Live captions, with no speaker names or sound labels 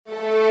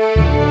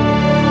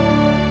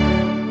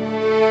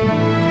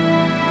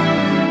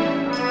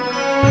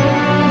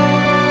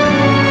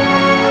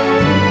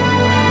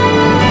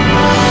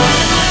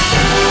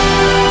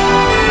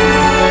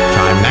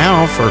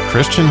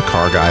Christian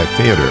Car Guy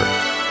Theater.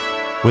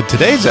 With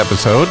today's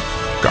episode,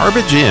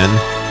 Garbage In,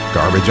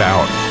 Garbage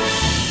Out.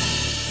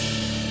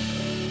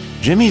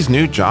 Jimmy's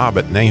new job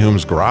at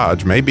Nahum's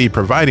Garage may be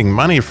providing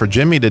money for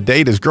Jimmy to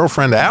date his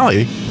girlfriend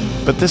Allie,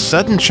 but this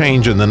sudden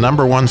change in the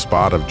number one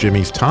spot of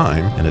Jimmy's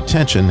time and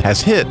attention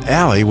has hit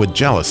Allie with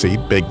jealousy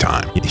big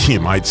time. You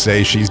might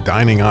say she's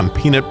dining on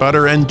peanut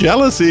butter and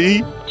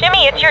jealousy.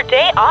 Jimmy, it's your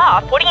day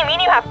off. What do you mean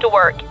you have to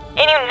work? And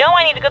you know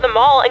I need to go to the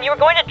mall and you were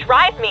going to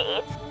drive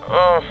me.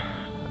 Oh,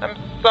 I'm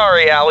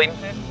sorry, Allie.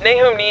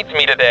 Nahum needs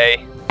me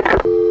today.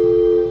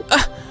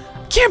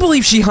 Can't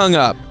believe she hung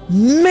up.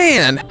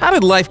 Man, how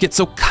did life get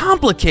so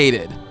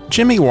complicated?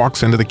 Jimmy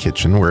walks into the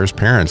kitchen where his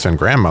parents and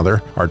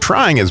grandmother are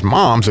trying his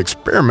mom's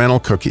experimental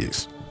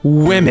cookies.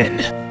 Women.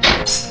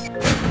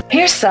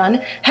 Here,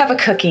 son, have a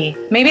cookie.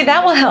 Maybe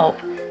that will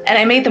help. And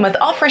I made them with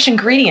all fresh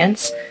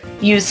ingredients.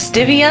 Use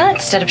stevia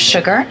instead of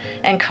sugar,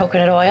 and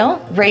coconut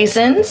oil,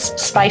 raisins,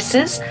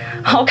 spices,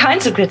 all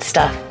kinds of good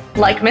stuff.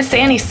 Like Miss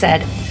Annie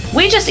said,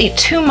 we just eat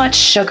too much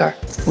sugar.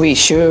 We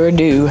sure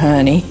do,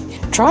 honey.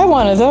 Try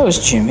one of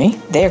those, Jimmy.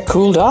 They're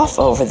cooled off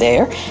over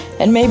there,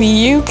 and maybe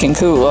you can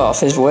cool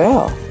off as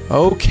well.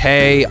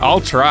 Okay, I'll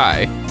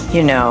try.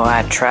 You know,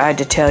 I tried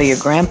to tell your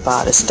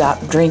grandpa to stop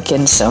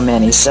drinking so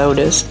many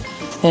sodas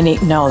and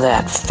eating all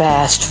that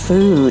fast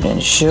food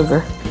and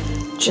sugar.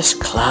 Just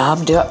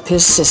clogged up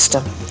his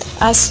system.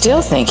 I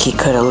still think he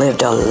could have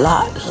lived a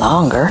lot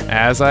longer.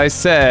 As I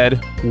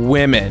said,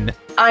 women.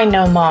 I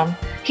know, Mom.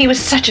 He was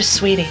such a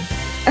sweetie.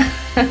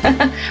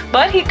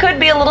 But he could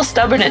be a little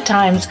stubborn at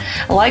times,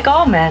 like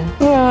all men.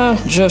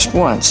 Just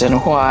once in a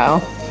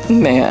while.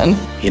 Men.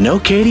 You know,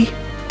 Katie,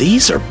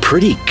 these are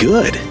pretty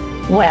good.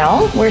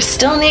 Well, we're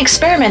still in the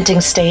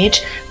experimenting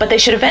stage, but they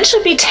should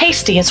eventually be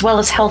tasty as well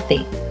as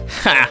healthy.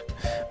 Ha!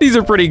 These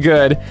are pretty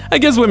good. I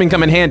guess women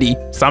come in handy,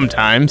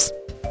 sometimes.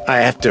 I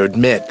have to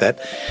admit that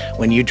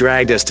when you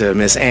dragged us to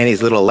Miss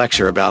Annie's little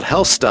lecture about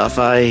health stuff,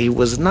 I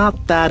was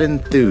not that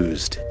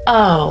enthused.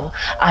 Oh,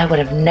 I would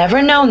have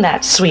never known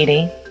that,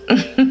 sweetie.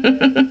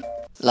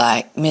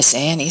 Like Miss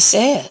Annie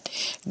said,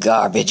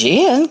 garbage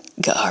in,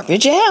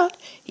 garbage out.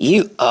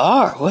 You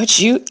are what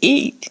you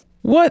eat.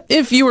 What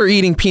if you were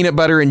eating peanut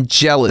butter and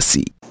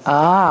jealousy?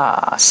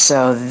 Ah,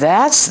 so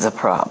that's the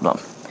problem.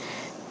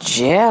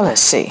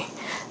 Jealousy.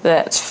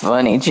 That's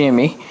funny,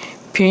 Jimmy.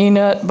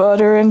 Peanut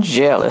butter and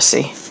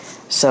jealousy.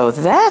 So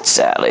that's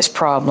Allie's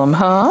problem,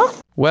 huh?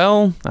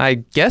 Well, I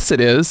guess it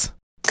is.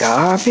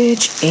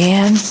 Garbage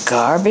in,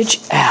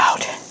 garbage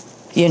out.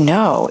 You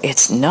know,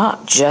 it's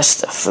not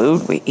just the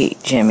food we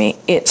eat, Jimmy.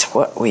 It's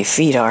what we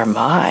feed our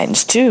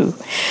minds, too.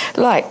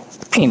 Like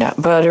peanut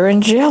butter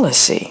and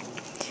jealousy.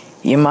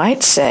 You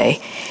might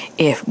say,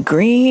 if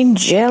green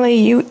jelly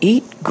you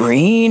eat,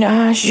 green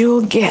eyes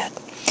you'll get.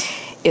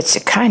 It's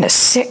a kind of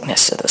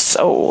sickness of the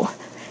soul.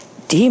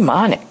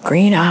 Demonic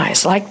green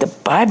eyes, like the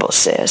Bible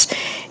says.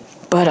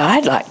 But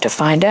I'd like to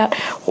find out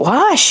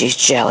why she's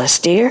jealous,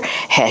 dear.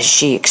 Has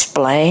she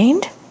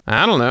explained?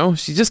 I don't know.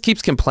 She just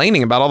keeps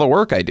complaining about all the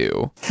work I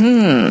do.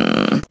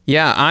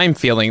 Yeah, I'm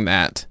feeling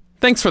that.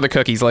 Thanks for the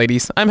cookies,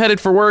 ladies. I'm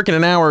headed for work in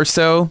an hour or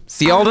so.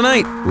 See y'all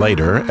tonight.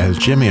 Later, as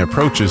Jimmy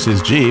approaches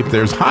his Jeep,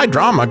 there's high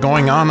drama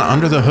going on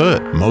under the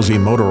hood. Mosey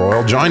Motor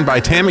Oil joined by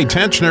Tammy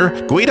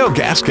Tenchner, Guido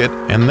Gasket,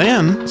 and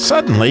then,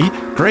 suddenly,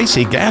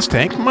 Gracie Gas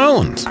Tank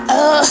moans.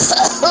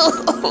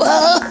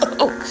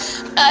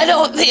 I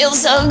don't feel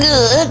so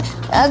good.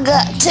 I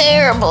got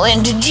terrible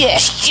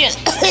indigestion.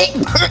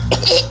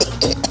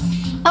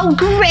 Oh,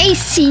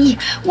 Gracie,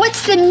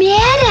 what's the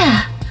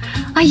matter?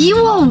 Are you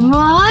all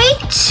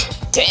right?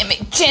 Damn it,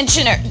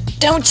 Tensioner,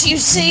 don't you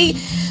see?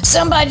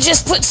 Somebody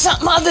just put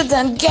something other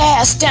than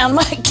gas down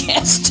my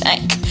gas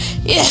tank.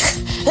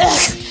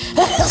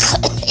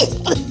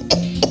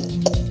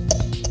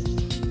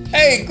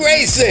 Hey,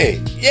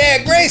 Gracie.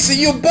 Yeah, Gracie,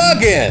 you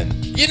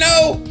bugging. You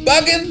know,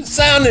 bugging,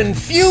 sounding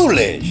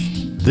foolish.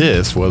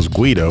 This was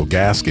Guido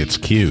Gasket's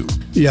cue.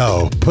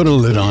 Yo, put a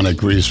lid on it,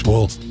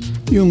 Greasewool.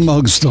 You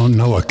mugs don't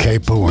know a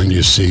caper when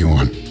you see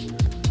one.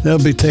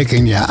 They'll be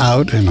taking you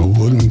out in a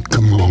wooden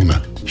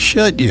kimono.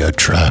 Shut your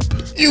trap.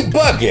 You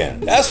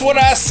bugging. That's what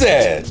I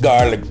said,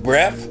 garlic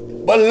breath.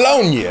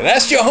 Bologna,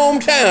 that's your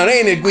hometown,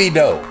 ain't it,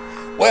 Guido?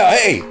 Well,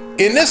 hey,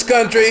 in this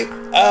country,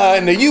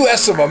 in the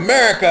U.S. of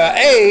America,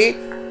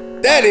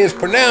 that is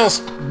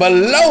pronounced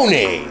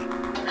baloney.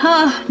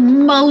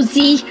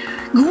 Mosey,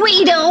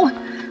 Guido,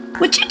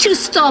 would you two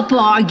stop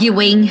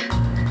arguing?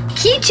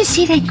 Can't you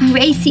see that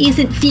Gracie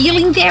isn't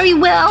feeling very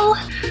well?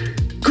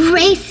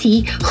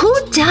 Gracie, who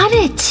done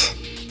it?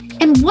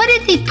 And what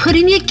did they put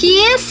in your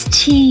gas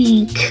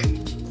tank?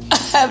 I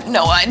have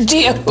no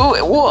idea who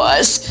it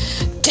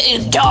was.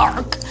 Too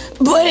dark,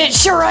 but it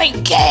sure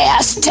ain't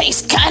gas.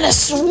 Tastes kind of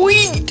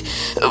sweet.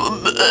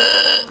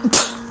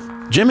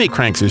 Jimmy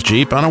cranks his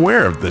Jeep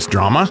unaware of this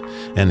drama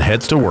and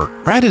heads to work.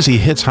 Right as he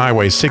hits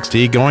Highway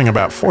 60, going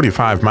about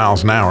 45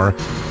 miles an hour,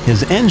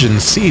 his engine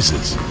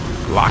seizes,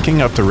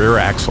 locking up the rear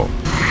axle.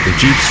 The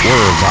Jeep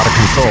swerves out of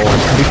control,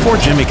 and before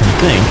Jimmy can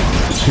think,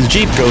 his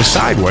Jeep goes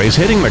sideways,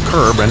 hitting the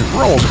curb and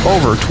rolls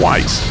over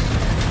twice.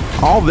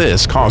 All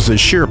this causes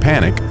sheer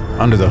panic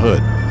under the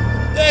hood.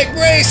 Hey,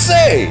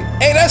 Gracie!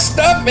 Hey, that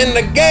stuff in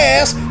the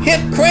gas hit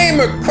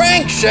Kramer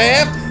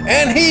crankshaft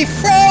and he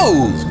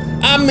froze.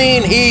 I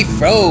mean, he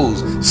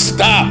froze.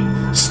 Stop.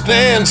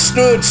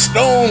 Stood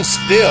stone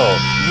still,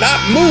 not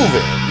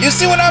moving. You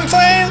see what I'm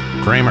saying?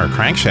 Kramer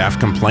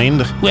crankshaft complained.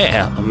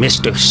 Well,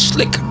 Mr.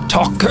 Slick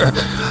Talker,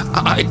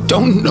 I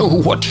don't know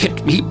what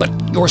hit me, but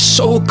your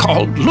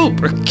so-called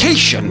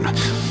lubrication.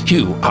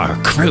 You are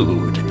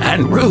crude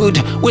and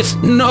rude with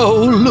no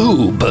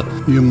lube.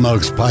 You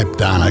mugs pipe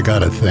down, I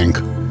gotta think.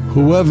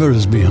 Whoever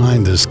is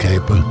behind this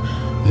caper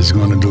is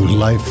gonna do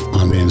life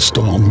on the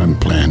installment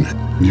plan.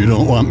 You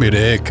don't want me to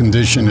air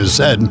condition his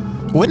head.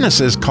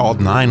 Witnesses called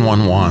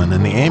 911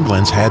 and the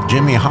ambulance had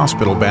Jimmy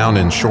hospital bound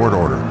in short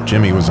order.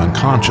 Jimmy was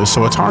unconscious,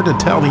 so it's hard to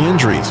tell the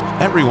injuries.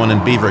 Everyone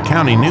in Beaver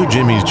County knew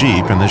Jimmy's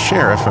Jeep, and the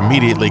sheriff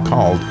immediately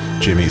called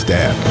Jimmy's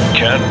dad.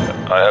 Ken,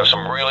 I have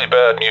some really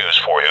bad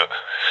news for you.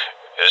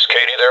 Is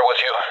Katie there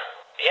with you?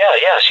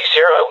 Yeah, she's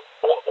here.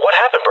 What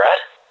happened, Brad?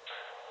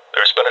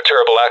 There's been a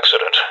terrible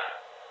accident.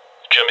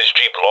 Jimmy's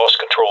Jeep lost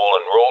control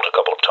and rolled a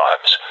couple of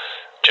times.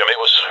 Jimmy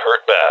was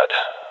hurt bad,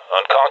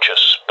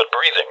 unconscious, but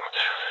breathing.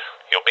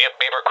 You'll be at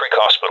Beaver Creek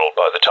Hospital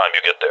by the time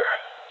you get there.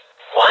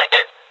 What?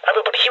 I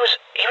mean, but he was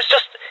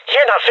just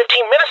here not 15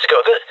 minutes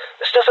ago.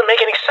 This doesn't make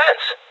any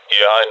sense.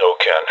 Yeah, I know,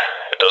 Ken.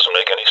 It doesn't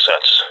make any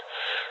sense.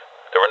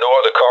 There were no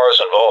other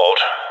cars involved,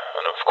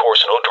 and of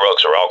course no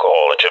drugs or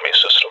alcohol in Jimmy's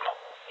system.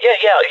 Yeah,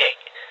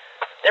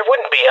 there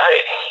wouldn't be.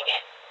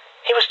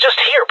 He was just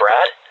here,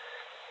 Brad.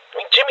 I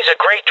mean, Jimmy's a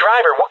great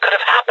driver. What could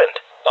have happened?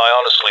 I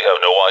honestly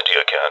have no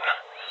idea, Ken.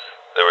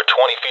 There were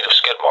 20 feet of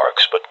skid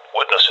marks, but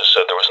witnesses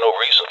said there was no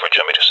reason for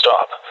Jimmy to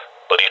stop.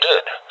 But he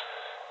did.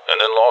 And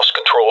then lost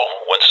control,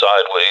 went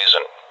sideways,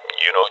 and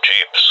you know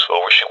Jeeps,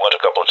 over she went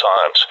a couple of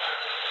times.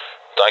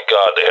 Thank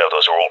God they have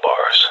those roll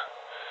bars.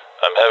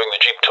 I'm having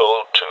the Jeep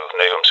towed to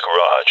Nahum's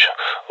garage.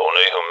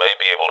 Nahum may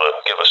be able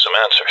to give us some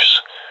answers.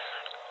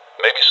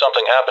 Maybe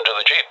something happened to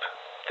the Jeep.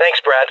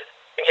 Thanks, Brad.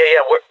 Yeah,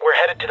 we're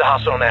headed to the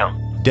hospital now.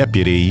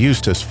 Deputy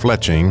Eustace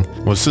Fletching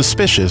was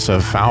suspicious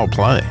of foul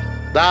play.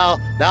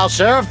 Now,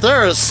 Sheriff,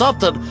 there is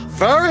something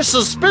very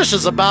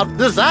suspicious about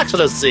this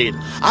accident scene.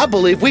 I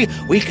believe we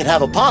could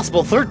have a possible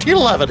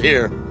 1311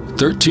 here.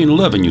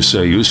 1311, you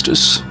say,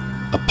 Eustace?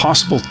 A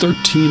possible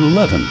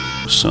 1311.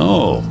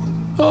 So,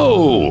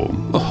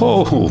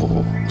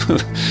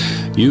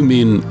 you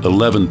mean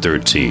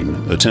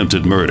 1113,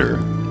 attempted murder.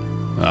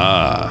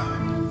 Ah.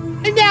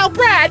 Now,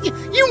 Brad,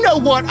 you know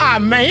what I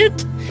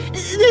meant.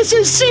 This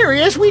is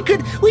serious. We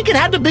could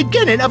have the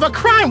beginning of a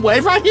crime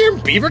wave right here in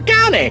Beaver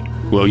County.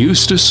 Well,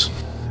 Eustace,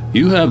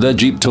 you have that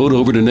Jeep towed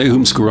over to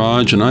Nahum's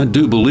garage, and I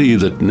do believe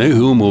that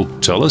Nahum will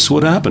tell us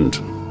what happened.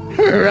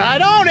 Right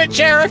on it,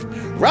 Sheriff.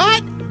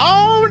 Right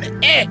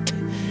on it.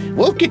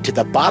 We'll get to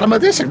the bottom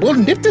of this, and we'll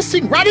nip this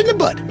thing right in the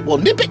bud. We'll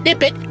nip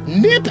it.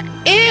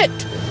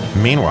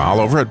 Meanwhile,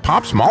 over at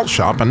Pop's Malt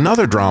Shop,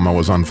 another drama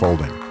was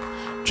unfolding.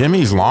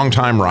 Jimmy's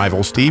longtime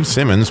rival, Steve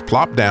Simmons,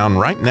 plopped down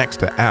right next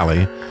to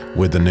Allie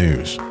with the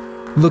news.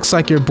 Looks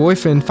like your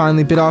boyfriend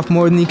finally bit off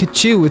more than he could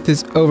chew with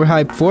his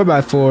overhyped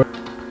 4x4.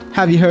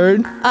 Have you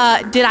heard?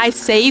 Did I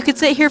say you could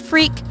sit here,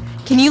 freak?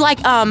 Can you,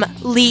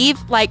 leave,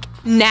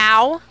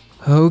 now?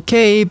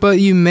 Okay, but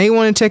you may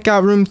want to check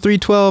out room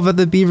 312 at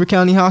the Beaver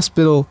County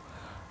Hospital.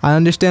 I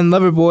understand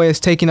Loverboy has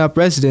taken up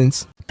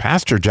residence.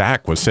 Pastor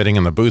Jack was sitting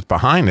in the booth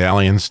behind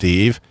Allie and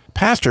Steve.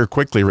 Pastor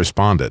quickly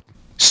responded.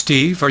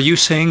 Steve, are you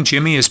saying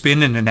Jimmy has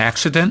been in an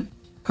accident?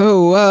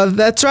 Oh,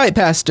 that's right,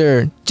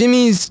 Pastor.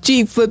 Jimmy's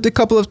Jeep flipped a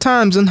couple of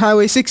times on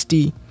Highway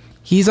 60.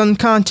 He's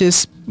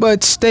unconscious,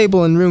 but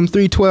stable in room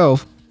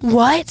 312.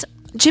 What?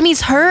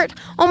 Jimmy's hurt?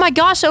 Oh my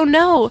gosh, oh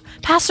no.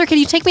 Pastor, can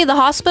you take me to the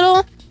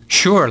hospital?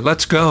 Sure,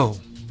 let's go.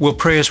 We'll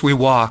pray as we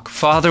walk.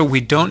 Father,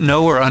 we don't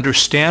know or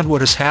understand what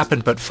has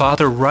happened, but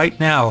Father, right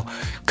now,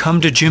 come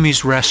to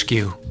Jimmy's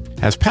rescue.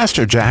 As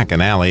Pastor Jack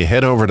and Allie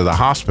head over to the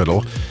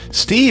hospital,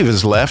 Steve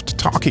is left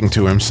talking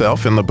to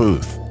himself in the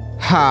booth.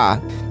 Ha!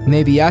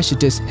 Maybe I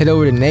should just head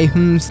over to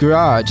Nahum's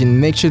garage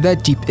and make sure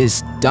that Jeep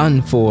is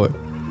done for.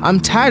 I'm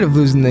tired of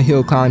losing the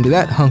hill climb to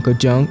that hunk of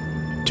junk.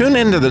 Tune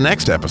in to the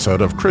next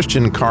episode of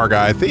Christian Car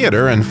Guy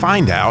Theater and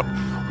find out,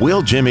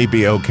 will Jimmy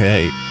be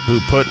okay? Who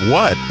put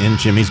what in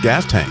Jimmy's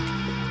gas tank?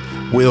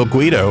 Will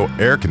Guido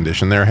air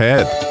condition their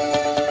head?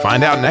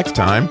 Find out next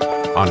time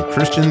on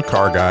Christian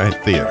Car Guy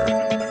Theater.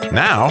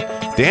 Now,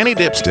 Danny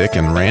Dipstick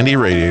and Randy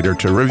Radiator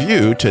to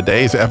review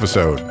today's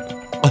episode.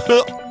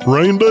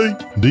 Randy,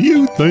 do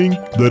you think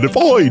that if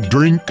I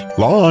drink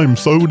lime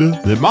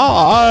soda, that my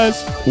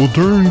eyes will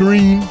turn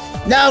green?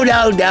 No,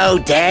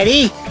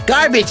 Daddy.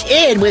 Garbage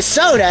in with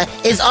soda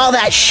is all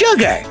that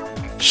sugar.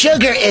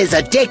 Sugar is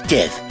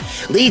addictive.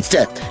 Leads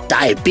to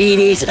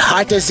diabetes and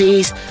heart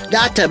disease,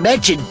 not to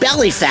mention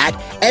belly fat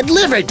and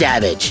liver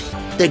damage.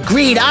 The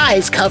green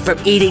eyes come from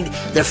eating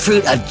the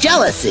fruit of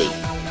jealousy.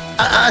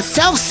 A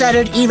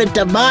self-centered, even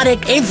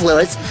demonic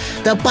influence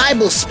the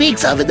Bible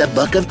speaks of in the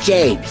book of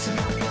James.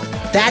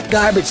 That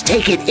garbage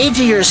taken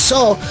into your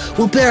soul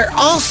will bear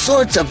all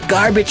sorts of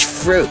garbage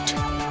fruit.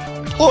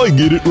 I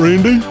get it,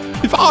 Randy.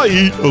 If I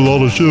eat a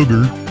lot of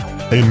sugar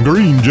and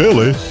green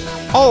jelly,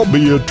 I'll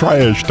be a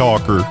trash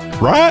talker,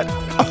 right?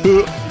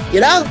 You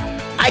know,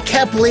 I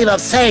can't believe I'm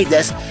saying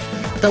this,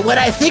 but when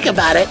I think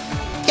about it,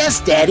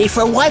 yes, Daddy,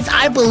 for once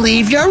I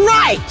believe you're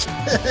right.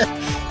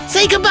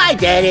 Say goodbye,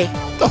 Daddy.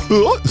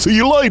 See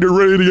you later,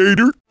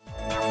 Radiator.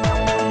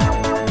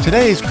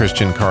 Today's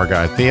Christian Car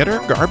Guy Theater,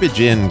 Garbage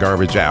In,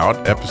 Garbage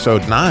Out,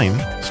 Episode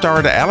 9,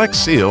 starred Alex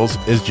Seals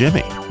as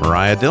Jimmy,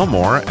 Mariah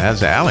Dillmore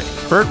as Allie,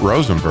 Burt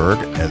Rosenberg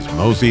as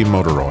Mosey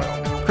Motor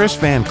Oil, Chris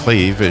Van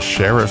Cleve as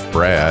Sheriff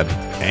Brad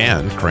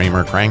and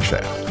Kramer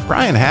Crankshaft,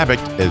 Brian Habich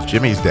as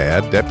Jimmy's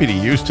dad, Deputy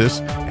Eustace,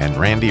 and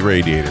Randy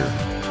Radiator,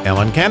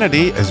 Ellen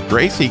Kennedy as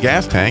Gracie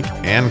Gas Tank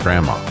and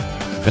Grandma,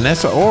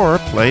 Vanessa Orr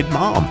played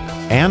Mom,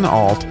 Ann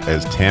Alt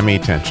as Tammy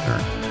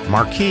Tenchner,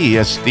 Marquis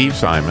as Steve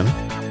Simon,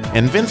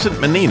 and Vincent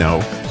Menino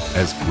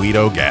as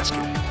Guido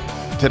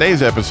Gaskin.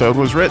 Today's episode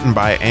was written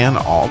by Ann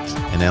Alt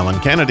and Ellen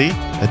Kennedy,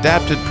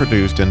 adapted,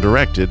 produced, and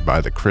directed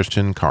by the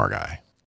Christian Car Guy.